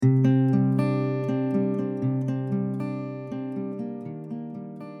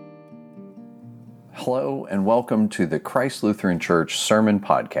Hello and welcome to the Christ Lutheran Church Sermon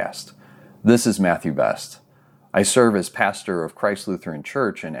Podcast. This is Matthew Best. I serve as pastor of Christ Lutheran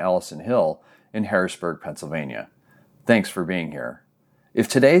Church in Allison Hill in Harrisburg, Pennsylvania. Thanks for being here. If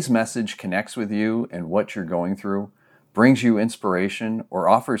today's message connects with you and what you're going through, brings you inspiration, or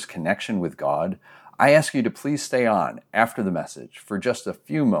offers connection with God, I ask you to please stay on after the message for just a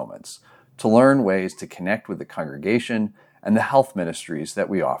few moments to learn ways to connect with the congregation and the health ministries that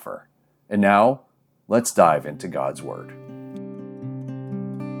we offer. And now, let's dive into God's Word.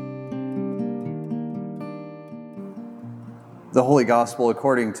 The Holy Gospel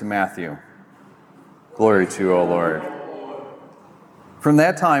according to Matthew. Glory to you, O Lord. From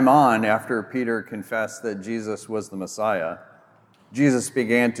that time on, after Peter confessed that Jesus was the Messiah, Jesus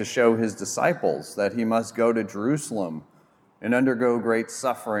began to show his disciples that he must go to Jerusalem and undergo great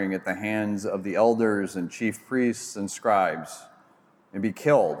suffering at the hands of the elders and chief priests and scribes, and be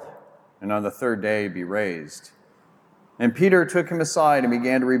killed, and on the third day be raised. And Peter took him aside and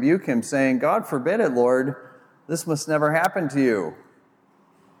began to rebuke him, saying, God forbid it, Lord, this must never happen to you.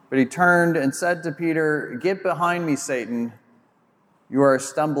 But he turned and said to Peter, Get behind me, Satan. You are a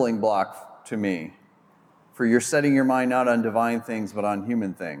stumbling block to me, for you're setting your mind not on divine things, but on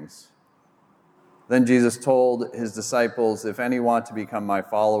human things. Then Jesus told his disciples, If any want to become my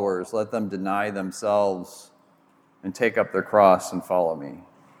followers, let them deny themselves and take up their cross and follow me.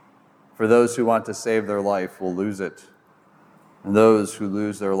 For those who want to save their life will lose it, and those who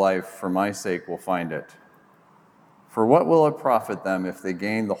lose their life for my sake will find it. For what will it profit them if they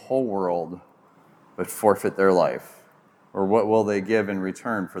gain the whole world but forfeit their life? Or what will they give in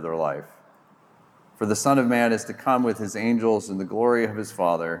return for their life? For the Son of Man is to come with his angels in the glory of his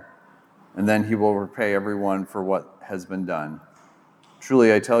Father, and then he will repay everyone for what has been done.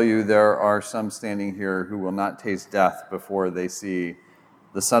 Truly, I tell you, there are some standing here who will not taste death before they see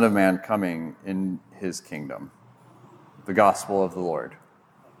the Son of Man coming in his kingdom. The Gospel of the Lord.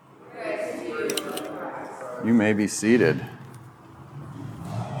 Praise to you, You may be seated.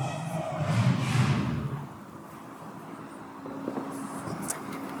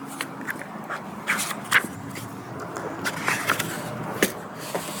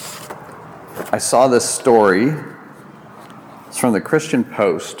 I saw this story. It's from the Christian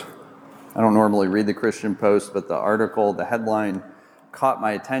Post. I don't normally read the Christian Post, but the article, the headline, caught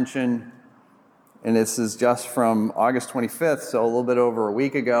my attention. And this is just from August 25th, so a little bit over a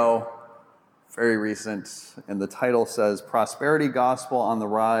week ago, very recent. And the title says, Prosperity Gospel on the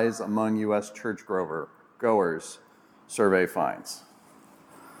Rise Among U.S. Church Goers, Survey Finds.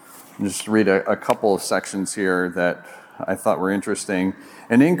 I'll just read a couple of sections here that I thought were interesting.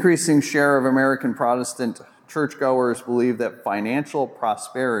 An increasing share of American Protestant churchgoers believe that financial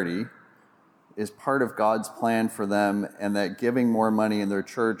prosperity is part of God's plan for them, and that giving more money in their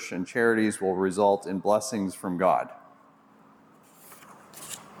church and charities will result in blessings from God.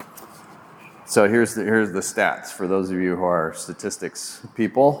 So here's the stats for those of you who are statistics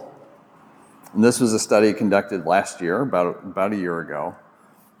people. And this was a study conducted last year, about a year ago,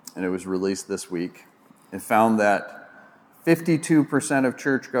 and it was released this week. It found that 52% of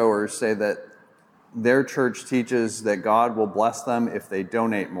churchgoers say that their church teaches that God will bless them if they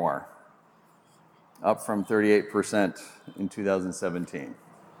donate more, up from 38% in 2017.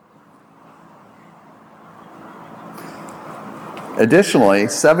 Additionally,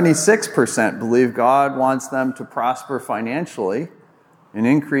 76% believe God wants them to prosper financially, an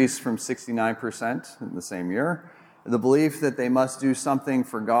increase from 69% in the same year. The belief that they must do something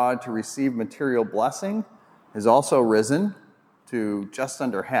for God to receive material blessing has also risen to just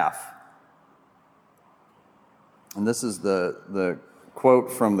under half. And this is the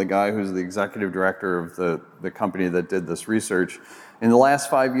quote from the guy who's the executive director of the company that did this research. In the last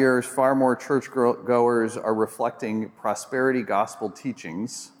 5 years, far more churchgoers are reflecting prosperity gospel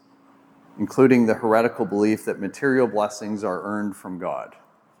teachings, including the heretical belief that material blessings are earned from God.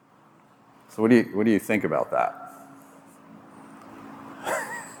 So what do you think about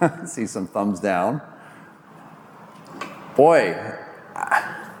that? See some thumbs down. Boy,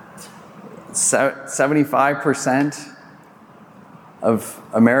 75% of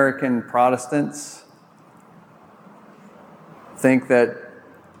American Protestants think that,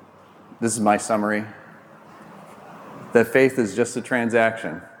 this is my summary, that faith is just a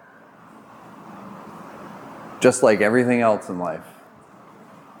transaction, just like everything else in life.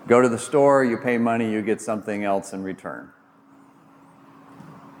 Go to the store, you pay money, you get something else in return.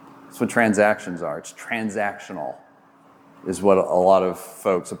 That's what transactions are. It's transactional, is what a lot of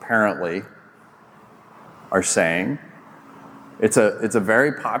folks apparently are saying. It's a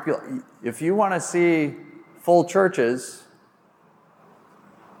very popular, if you want to see full churches,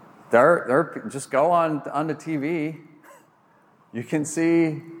 They're just go on the TV. You can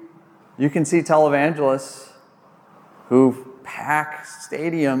see televangelists who pack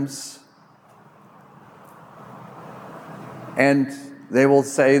stadiums, and they will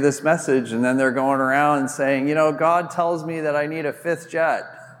say this message, and then they're going around and saying, God tells me that I need a fifth jet.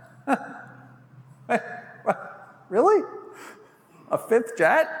 Really? A fifth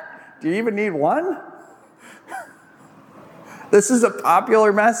jet? Do you even need one? This is a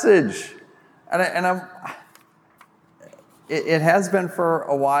popular message. It has been for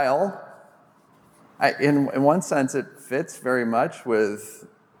a while. In one sense, it fits very much with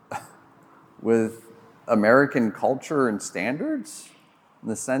American culture and standards, in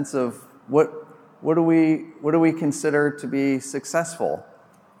the sense of what do we consider to be successful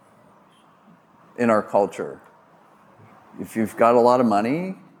in our culture? If you've got a lot of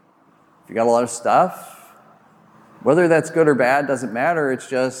money, if you've got a lot of stuff, whether that's good or bad doesn't matter. It's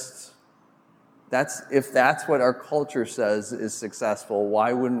just if that's what our culture says is successful,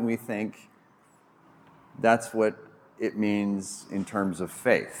 why wouldn't we think that's what it means in terms of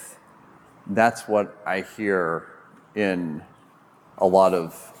faith? That's what I hear in a lot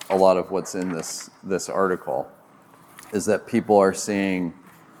of what's in this article, is that people are seeing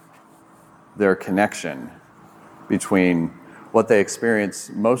their connection between what they experience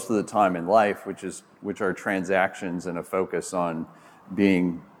most of the time in life, which are transactions and a focus on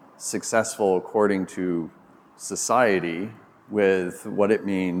being successful according to society, with what it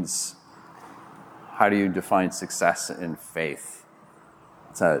means. How do you define success in faith?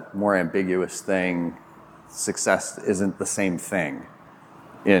 It's a more ambiguous thing. Success isn't the same thing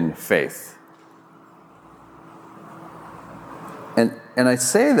in faith. And I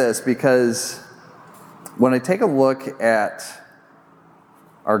say this because when I take a look at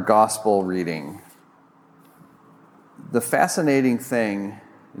our gospel reading, the fascinating thing,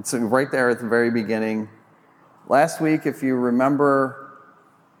 it's right there at the very beginning. Last week, if you remember,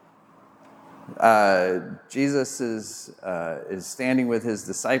 Jesus is standing with his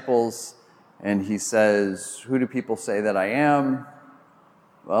disciples, and he says, "Who do people say that I am?"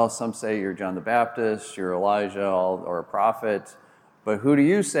 Well, some say you're John the Baptist, you're Elijah, or a prophet. But who do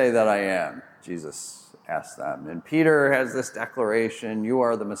you say that I am? Jesus asked them. And Peter has this declaration, "You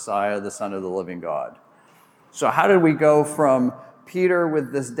are the Messiah, the Son of the living God." So how did we go from Peter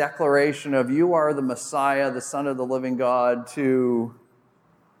with this declaration of "You are the Messiah, the Son of the living God," to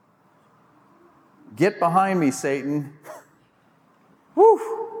 "Get behind me, Satan"? Whew,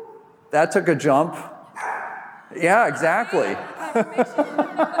 that took a jump. Yeah, exactly.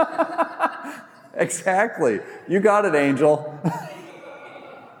 Exactly. You got it, Angel.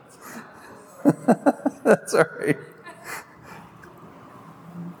 That's all right.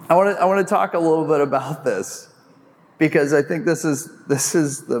 I want to talk a little bit about this, because I think this is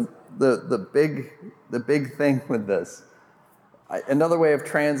the big thing with this. Another way of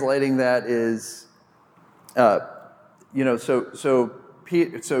translating that is, so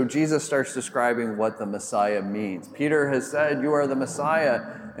Jesus starts describing what the Messiah means. Peter has said, "You are the Messiah,"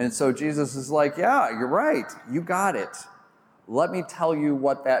 and so Jesus is like, "Yeah, you're right. You got it. Let me tell you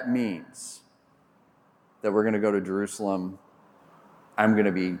what that means. That we're going to go to Jerusalem. I'm going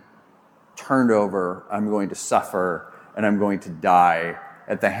to be turned over. I'm going to suffer, and I'm going to die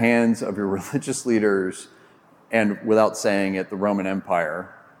at the hands of your religious leaders, and without saying it, the Roman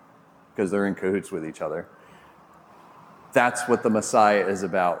Empire, because they're in cahoots with each other." That's what the Messiah is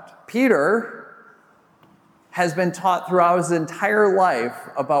about. Peter has been taught throughout his entire life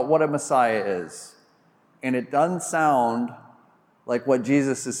about what a Messiah is, and it doesn't sound like what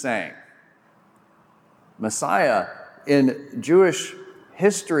Jesus is saying. Messiah in Jewish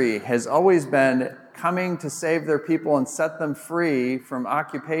history has always been coming to save their people and set them free from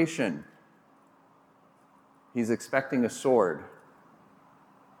occupation. He's expecting a sword.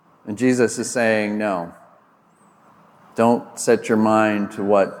 And Jesus is saying, no, don't set your mind to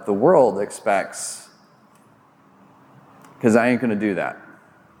what the world expects, because I ain't going to do that.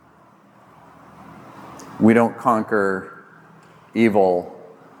 We don't conquer evil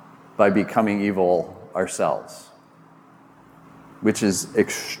by becoming evil ourselves, which is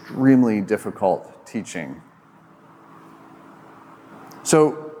extremely difficult teaching.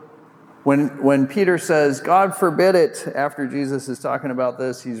 So when Peter says, "God forbid it," after Jesus is talking about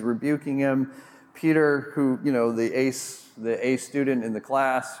this, he's rebuking him. Peter, who, the A student in the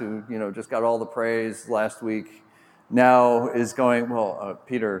class, who, just got all the praise last week, now is going, "Well,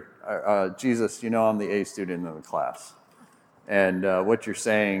 Peter, Jesus, I'm the A student in the class. And what you're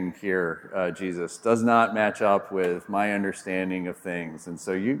saying here, Jesus, does not match up with my understanding of things. And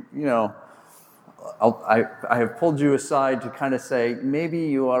so, I have pulled you aside to kind of say, maybe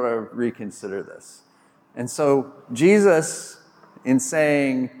you ought to reconsider this. And so Jesus, in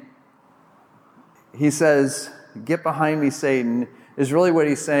saying, he says, get behind me, Satan, is really what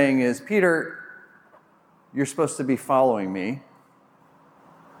he's saying is, Peter, you're supposed to be following me,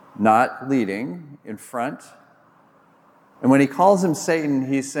 not leading in front. And when he calls him Satan,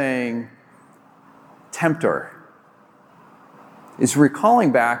 he's saying, tempter. Is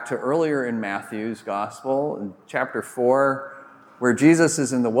recalling back to earlier in Matthew's gospel, in chapter 4, where Jesus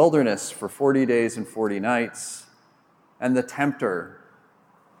is in the wilderness for 40 days and 40 nights, and the tempter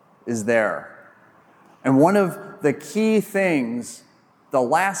is there. And one of the key things, the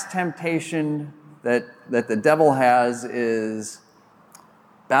last temptation that the devil has is,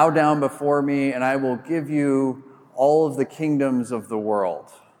 bow down before me and I will give you all of the kingdoms of the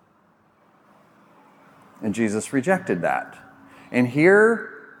world. And Jesus rejected that. And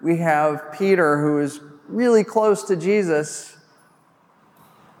here we have Peter, who is really close to Jesus,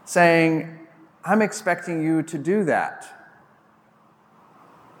 saying, I'm expecting you to do that.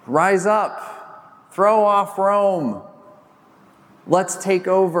 Rise up, throw off Rome. Let's take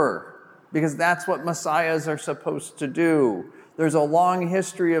over, because that's what messiahs are supposed to do. There's a long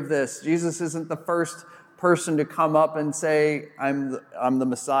history of this. Jesus isn't the first person to come up and say, I'm the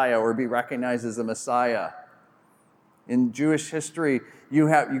Messiah, or be recognized as the Messiah. In Jewish history, you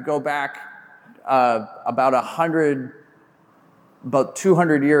go back about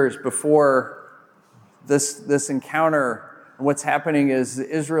 200 years before this encounter. And what's happening is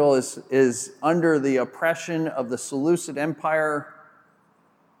Israel is under the oppression of the Seleucid Empire,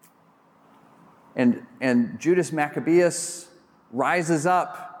 and Judas Maccabeus rises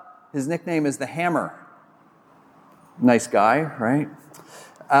up. His nickname is the Hammer. Nice guy, right?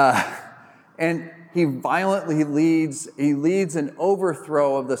 And he violently leads an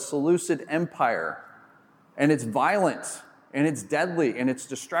overthrow of the Seleucid Empire. And it's violent, and it's deadly, and it's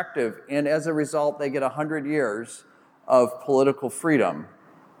destructive. And as a result, they get 100 years of political freedom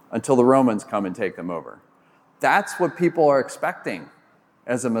until the Romans come and take them over. That's what people are expecting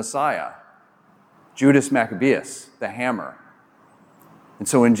as a Messiah. Judas Maccabeus, the Hammer. And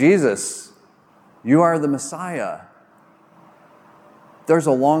so in Jesus, you are the Messiah. There's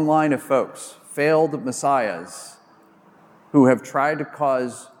a long line of folks, failed messiahs, who have tried to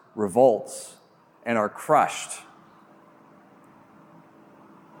cause revolts and are crushed.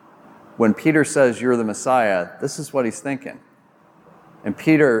 When Peter says you're the Messiah, this is what he's thinking. And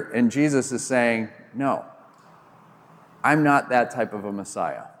Jesus is saying, no, I'm not that type of a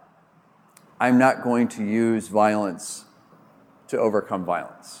Messiah. I'm not going to use violence to overcome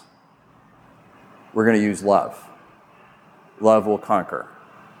violence. We're going to use love. Love will conquer,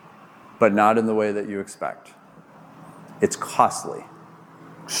 but not in the way that you expect. It's costly,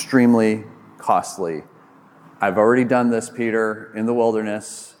 extremely costly. I've already done this, Peter, in the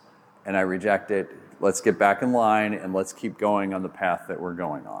wilderness, and I reject it. Let's get back in line, and let's keep going on the path that we're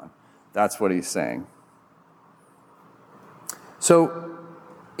going on. That's what he's saying. So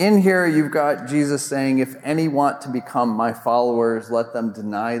in here, you've got Jesus saying, if any want to become my followers, let them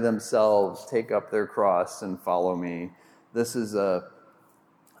deny themselves, take up their cross, and follow me. This is a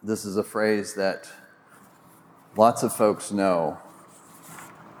phrase that lots of folks know.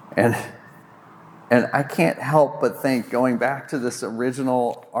 And I can't help but think, going back to this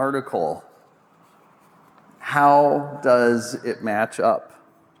original article, how does it match up?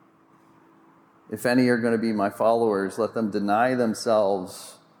 If any are going to be my followers, let them deny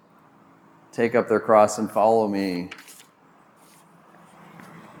themselves, take up their cross, and follow me.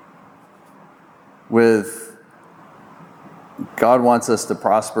 With God wants us to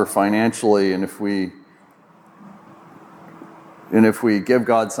prosper financially, and if we give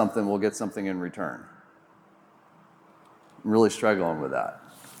God something, we'll get something in return. I'm really struggling with that.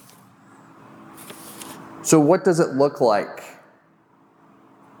 So what does it look like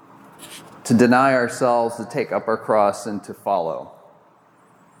to deny ourselves, to take up our cross, and to follow?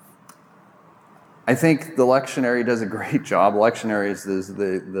 I think the lectionary does a great job. Lectionary is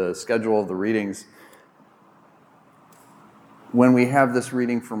the schedule of the readings. When we have this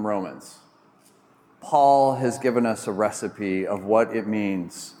reading from Romans, Paul has given us a recipe of what it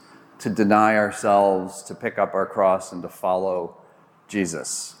means to deny ourselves, to pick up our cross, and to follow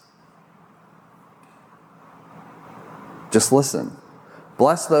Jesus. Just listen.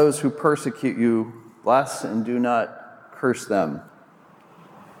 Bless those who persecute you. Bless and do not curse them.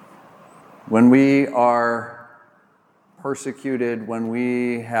 When we are persecuted, when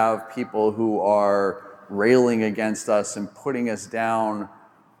we have people who are railing against us and putting us down,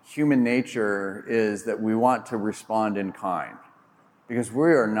 human nature is that we want to respond in kind, because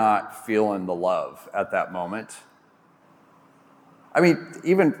we are not feeling the love at that moment. I mean,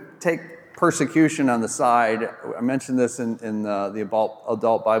 even take persecution on the side. I mentioned this in the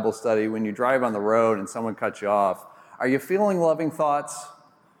adult Bible study. When you drive on the road and someone cuts you off, are you feeling loving thoughts?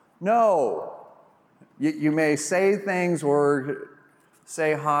 No. You may say things or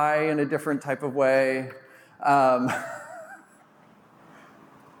say hi in a different type of way.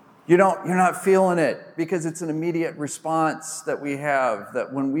 You're not feeling it because it's an immediate response that we have,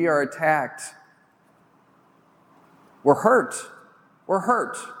 that when we are attacked, we're hurt. We're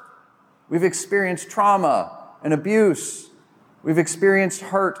hurt. We've experienced trauma and abuse. We've experienced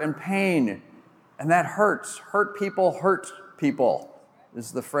hurt and pain, and that hurts. Hurt people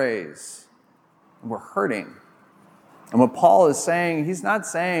is the phrase. And we're hurting. And what Paul is saying, he's not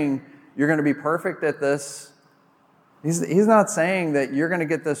saying you're going to be perfect at this. He's not saying that you're going to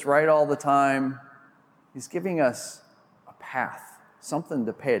get this right all the time. He's giving us a path, something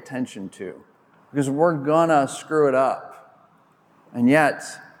to pay attention to, because we're going to screw it up. And yet,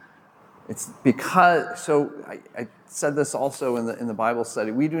 it's because, so I said this also in the Bible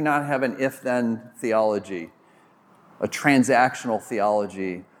study, we do not have an if-then theology, a transactional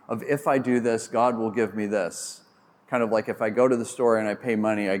theology of if I do this, God will give me this. Kind of like if I go to the store and I pay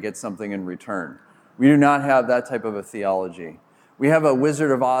money, I get something in return. We do not have that type of a theology. We have a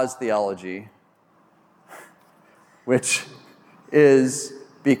Wizard of Oz theology, which is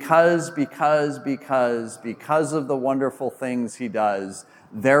because of the wonderful things he does,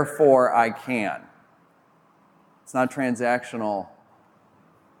 therefore I can. It's not transactional.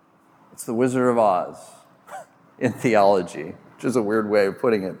 It's the Wizard of Oz in theology, which is a weird way of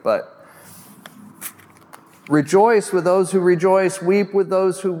putting it, but rejoice with those who rejoice, weep with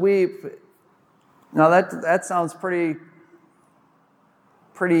those who weep. Now that sounds pretty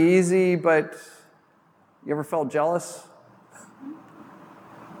easy, but you ever felt jealous?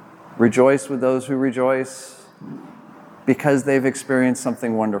 Rejoice with those who rejoice because they've experienced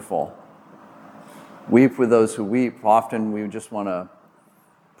something wonderful. Weep with those who weep. Often we just want to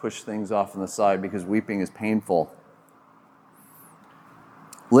push things off on the side because weeping is painful.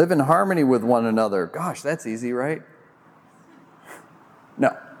 Live in harmony with one another. Gosh, that's easy, right?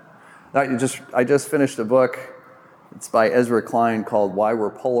 No. I just finished a book. It's by Ezra Klein called Why We're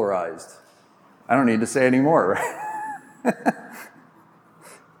Polarized. I don't need to say any more, right?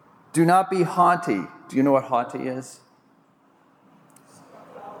 Do not be haughty. Do you know what haughty is?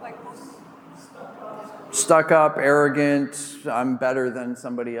 Stuck up, arrogant, I'm better than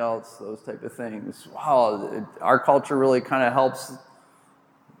somebody else, those type of things. Wow, our culture really kind of helps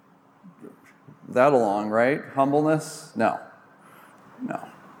that along, right? Humbleness? No.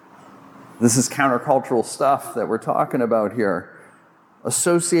 This is countercultural stuff that we're talking about here.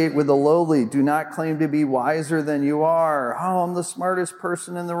 Associate with the lowly. Do not claim to be wiser than you are. Oh, I'm the smartest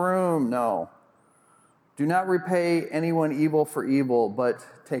person in the room. No. Do not repay anyone evil for evil, but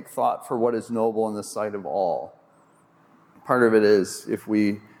take thought for what is noble in the sight of all. Part of it is if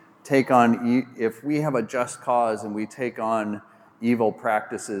we have a just cause and we take on evil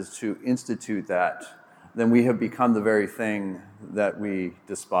practices to institute that, then we have become the very thing that we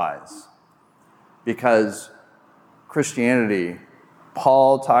despise. Because Christianity,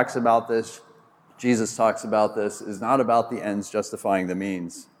 Paul talks about this, Jesus talks about this, is not about the ends justifying the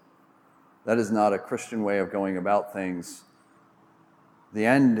means. That is not a Christian way of going about things. The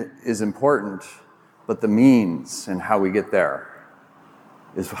end is important, but the means and how we get there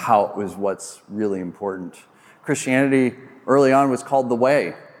is what's really important. Christianity early on was called the way.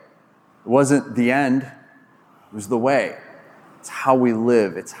 It wasn't the end, it was the way. It's how we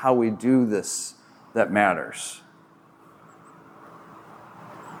live, it's how we do this that matters.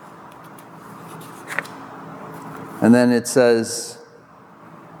 And then it says,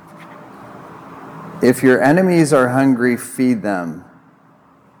 if your enemies are hungry, feed them.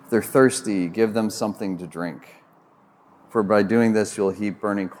 If they're thirsty, give them something to drink. For by doing this, you'll heap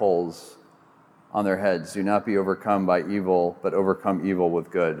burning coals on their heads. Do not be overcome by evil, but overcome evil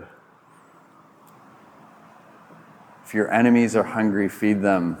with good. If your enemies are hungry, feed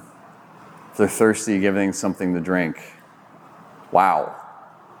them. If they're thirsty, give them something to drink. Wow.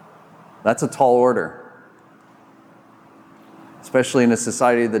 That's a tall order. Especially in a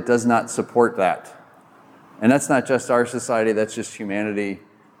society that does not support that. And that's not just our society, that's just humanity.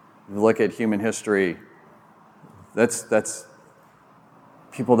 If you look at human history, that's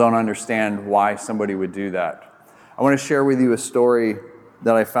people don't understand why somebody would do that. I want to share with you a story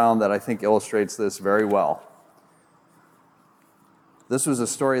that I found that I think illustrates this very well. This was a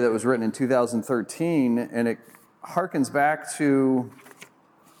story that was written in 2013, and it harkens back to,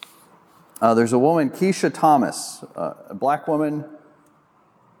 there's a woman, Keisha Thomas, a black woman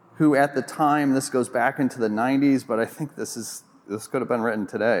who at the time, this goes back into the 90s, but I think this could have been written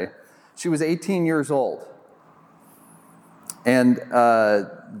today. She was 18 years old. And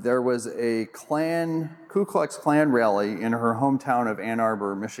there was a Ku Klux Klan rally in her hometown of Ann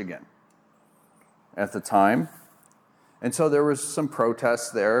Arbor, Michigan at the time. And so there was some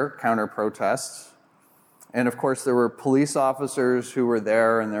protests there, counter-protests. And of course, there were police officers who were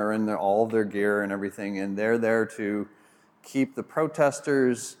there, and they're in all of their gear and everything, and they're there to keep the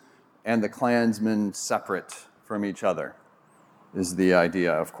protesters and the Klansmen separate from each other, is the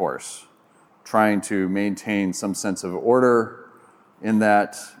idea, of course. Trying to maintain some sense of order in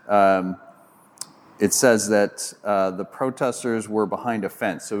that it says that the protesters were behind a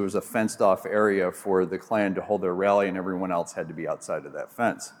fence. So it was a fenced-off area for the Klan to hold their rally, and everyone else had to be outside of that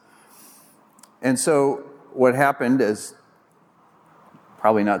fence. And so what happened is,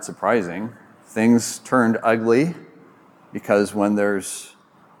 probably not surprising, things turned ugly, because when there's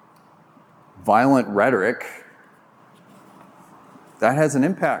violent rhetoric, that has an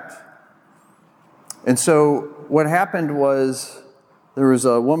impact. And so what happened was there was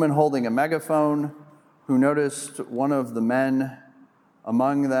a woman holding a megaphone who noticed one of the men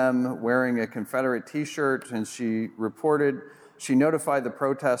among them wearing a Confederate t-shirt, and she notified the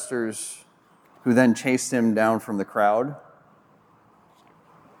protesters, who then chased him down from the crowd.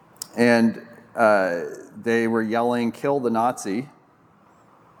 And they were yelling, "Kill the Nazi,"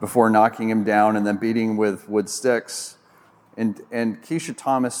 before knocking him down and then beating him with wood sticks. And Keisha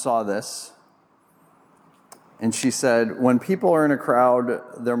Thomas saw this, and she said, when people are in a crowd,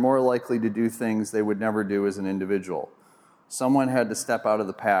 they're more likely to do things they would never do as an individual. Someone had to step out of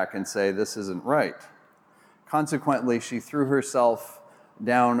the pack and say, this isn't right. Consequently, she threw herself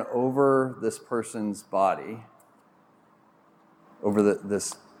down over this person's body, over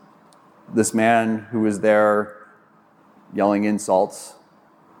this man who was there yelling insults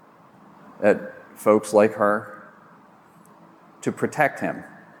at folks like her, to protect him.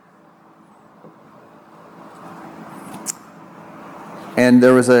 And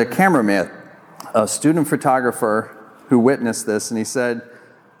there was a cameraman, a student photographer, who witnessed this, and he said,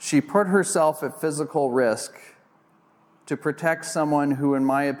 she put herself at physical risk to protect someone who, in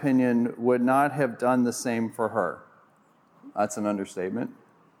my opinion, would not have done the same for her. That's an understatement.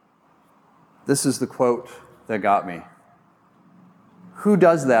 This is the quote that got me. Who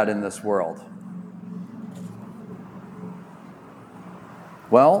does that in this world?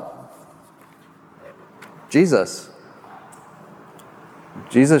 Well, Jesus.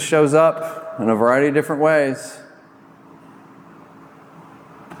 Jesus shows up in a variety of different ways.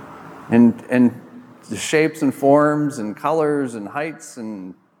 In shapes and forms and colors and heights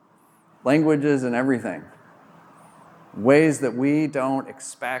and languages and everything. Ways that we don't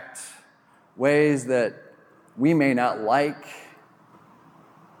expect, ways that we may not like.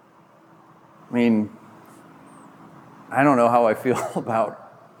 I mean, I don't know how I feel about,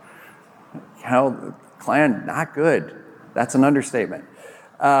 the Klan, not good. That's an understatement.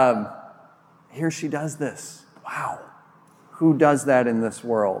 Here she does this. Wow. Who does that in this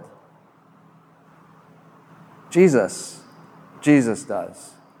world? Jesus. Jesus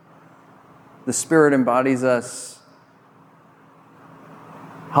does. The Spirit embodies us,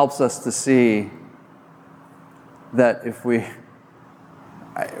 helps us to see that if we're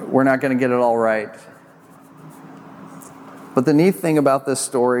not going to get it all right. But the neat thing about this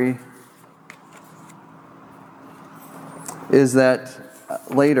story is that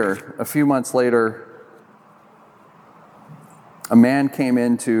later, a few months later, a man came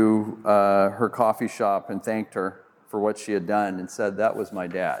into her coffee shop and thanked her for what she had done and said, that was my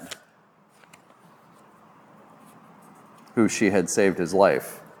dad, who she had saved his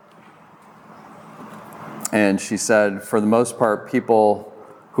life. And she said, for the most part, people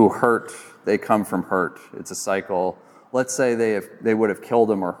who hurt, they come from hurt. It's a cycle. Let's say they would have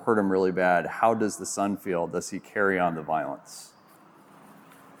killed him or hurt him really bad. How does the son feel? Does he carry on the violence?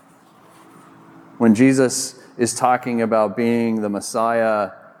 When Jesus is talking about being the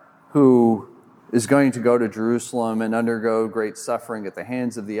Messiah who is going to go to Jerusalem and undergo great suffering at the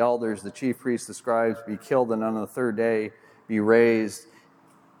hands of the elders, the chief priests, the scribes, be killed, and on the third day be raised.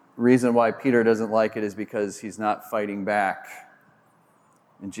 The reason why Peter doesn't like it is because he's not fighting back.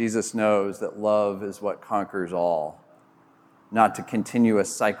 And Jesus knows that love is what conquers all. Not to continue a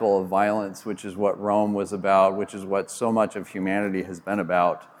cycle of violence, which is what Rome was about, which is what so much of humanity has been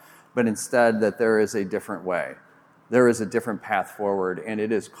about, but instead that there is a different way. There is a different path forward, and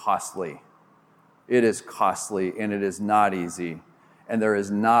it is costly. It is costly, and it is not easy, and there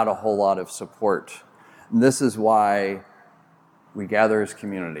is not a whole lot of support. And this is why we gather as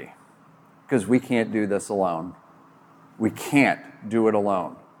community, because we can't do this alone. We can't do it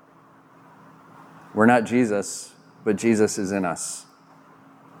alone. We're not Jesus, but Jesus is in us.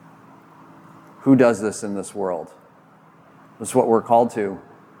 Who does this in this world? That's what we're called to.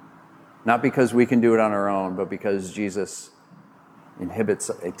 Not because we can do it on our own, but because Jesus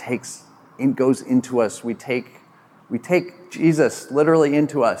goes into us. We take Jesus literally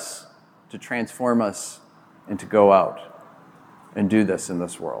into us to transform us and to go out and do this in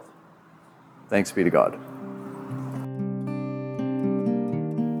this world. Thanks be to God.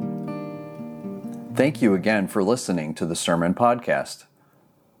 Thank you again for listening to the Sermon Podcast.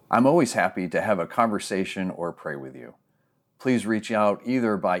 I'm always happy to have a conversation or pray with you. Please reach out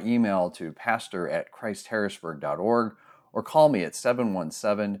either by email to pastor@christharrisburg.org or call me at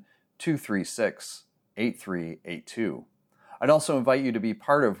 717-236-8382. I'd also invite you to be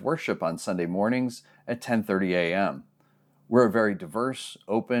part of worship on Sunday mornings at 10:30 a.m. We're a very diverse,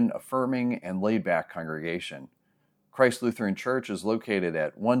 open, affirming, and laid-back congregation. Christ Lutheran Church is located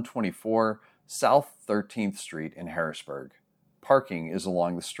at 124 South 13th Street in Harrisburg. Parking is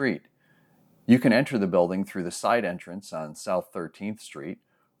along the street. You can enter the building through the side entrance on South 13th Street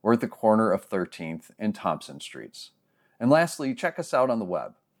or at the corner of 13th and Thompson Streets. And lastly, check us out on the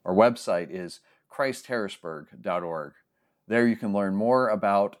web. Our website is christharrisburg.org. There you can learn more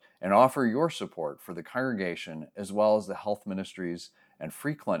about and offer your support for the congregation as well as the health ministries and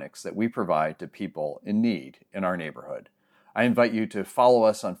free clinics that we provide to people in need in our neighborhood. I invite you to follow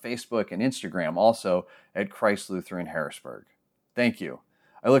us on Facebook and Instagram also at Christ Lutheran Harrisburg. Thank you.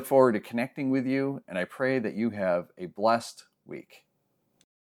 I look forward to connecting with you, and I pray that you have a blessed week.